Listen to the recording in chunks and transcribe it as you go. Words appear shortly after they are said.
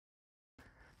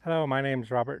Hello, my name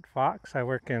is Robert Fox. I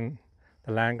work in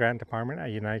the Land Grant Department at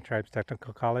United Tribes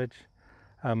Technical College.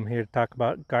 I'm here to talk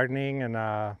about gardening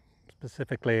and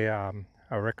specifically a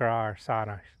Ricra or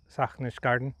Sachnish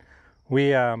garden.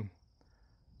 We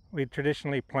we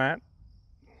traditionally plant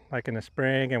like in the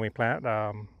spring, and we plant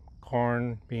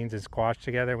corn, beans, and squash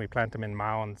together. We plant them in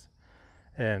mounds,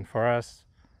 and for us,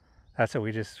 that's what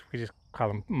we just call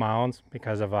them mounds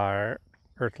because of our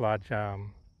Earth Lodge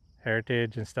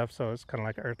heritage and stuff. So it's kind of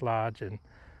like Earth Lodge, and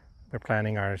we're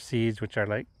planting our seeds, which are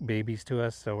like babies to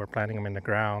us. So we're planting them in the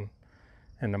ground,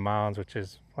 in the mounds, which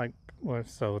is like,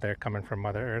 so they're coming from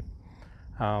Mother Earth.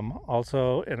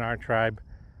 Also, in our tribe,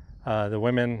 the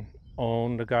women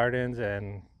own the gardens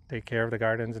and take care of the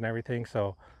gardens and everything.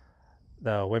 So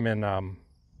the women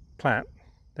plant.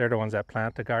 They're the ones that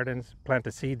plant the gardens, plant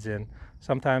the seeds in.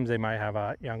 Sometimes they might have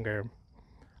a younger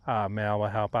male will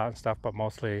help out and stuff, but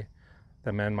mostly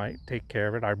the men might take care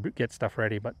of it or get stuff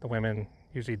ready, but the women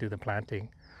usually do the planting.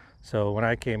 So when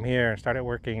I came here and started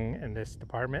working in this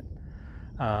department,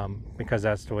 because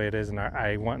that's the way it is, and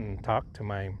I went and talked to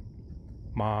my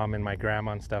mom and my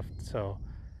grandma and stuff, so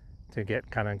to get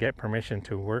permission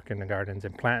to work in the gardens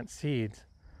and plant seeds,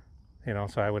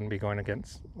 so I wouldn't be going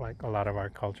against like a lot of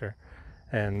our culture.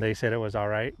 And they said it was all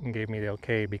right and gave me the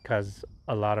okay because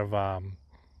a lot of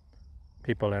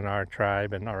people in our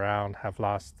tribe and around have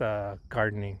lost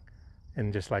gardening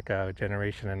in just like a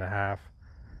generation and a half.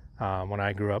 When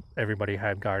I grew up, everybody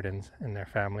had gardens in their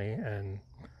family, and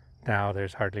now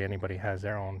there's hardly anybody has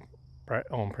their own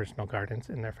personal gardens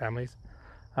in their families.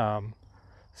 Um,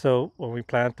 so when we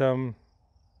plant them,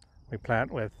 we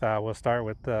plant with we'll start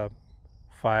with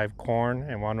 5 corn,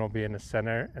 and one will be in the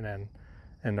center, and then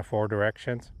in the 4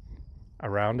 directions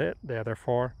around it, the other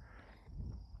 4,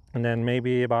 and then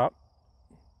maybe about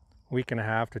week and a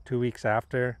half to 2 weeks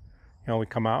after, we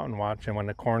come out and watch, and when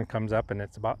the corn comes up and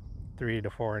it's about 3 to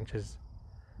 4 inches,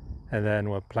 and then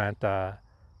we'll plant the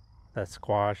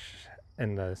squash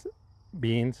and the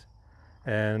beans.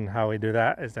 And how we do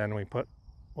that is then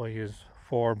we'll use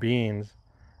 4 beans,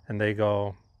 and they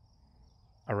go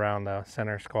around the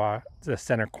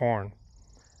center corn,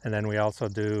 and then we also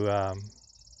do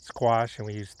squash, and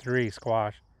we use 3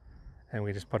 squash, and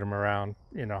we just put them around,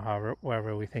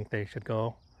 wherever we think they should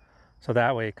go. So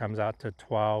that way it comes out to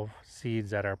 12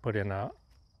 seeds that are put in a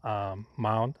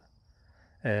mound.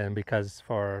 And because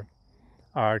for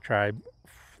our tribe,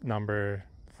 number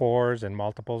 4s and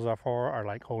multiples of 4 are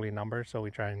like holy numbers, so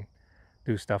we try and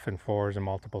do stuff in 4s and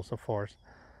multiples of 4s.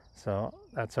 So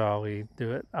that's how we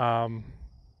do it.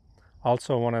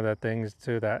 Also, one of the things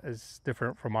too that is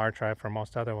different from our tribe from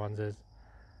most other ones is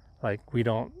like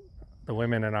the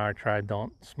women in our tribe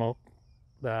don't smoke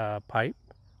the pipe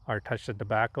or touch the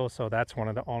tobacco. So that's one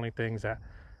of the only things that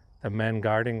the men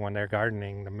when they're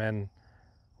gardening, the men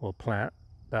will plant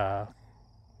the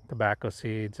tobacco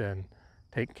seeds and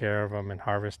take care of them and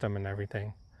harvest them and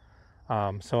everything.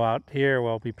 So out here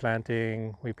we plant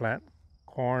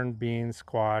corn, beans,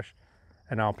 squash,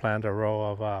 and I'll plant a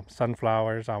row of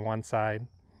sunflowers on one side.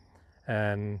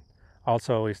 And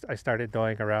also I started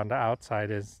doing around the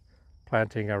outside is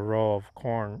planting a row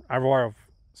of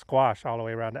squash all the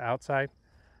way around the outside.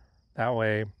 That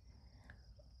way,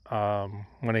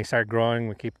 when they start growing,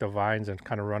 we keep the vines and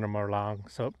kind of run them along,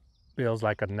 so it feels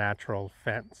like a natural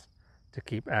fence to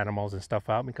keep animals and stuff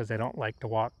out, because they don't like to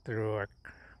walk through or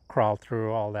crawl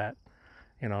through all that.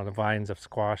 The vines of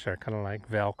squash are kind of like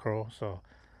Velcro, so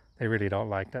they really don't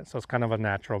like that. So it's kind of a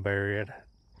natural barrier. It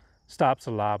stops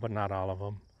a lot, but not all of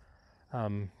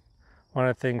them. One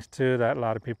of the things too that a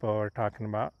lot of people are talking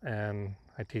about, and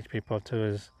I teach people too,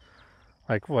 is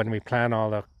like when we plant all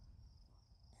the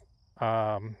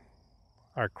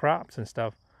our crops and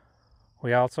stuff,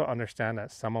 we also understand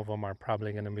that some of them are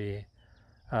probably going to be,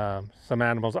 some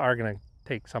animals are going to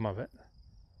take some of it.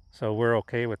 So we're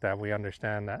okay with that. We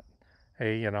understand that,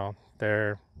 hey,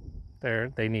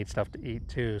 they need stuff to eat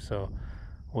too. So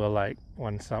we'll, like,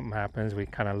 when something happens, we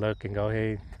kind of look and go,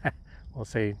 hey, we'll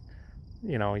say,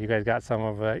 you guys got some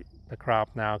of the crop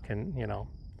now,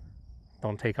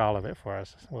 don't take all of it for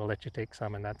us. We'll let you take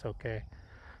some, and that's okay.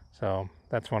 So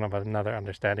that's another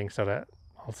understanding, so that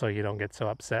also you don't get so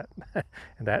upset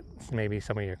that maybe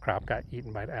some of your crop got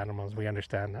eaten by the animals. We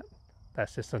understand that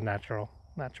that's just a natural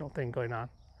thing going on.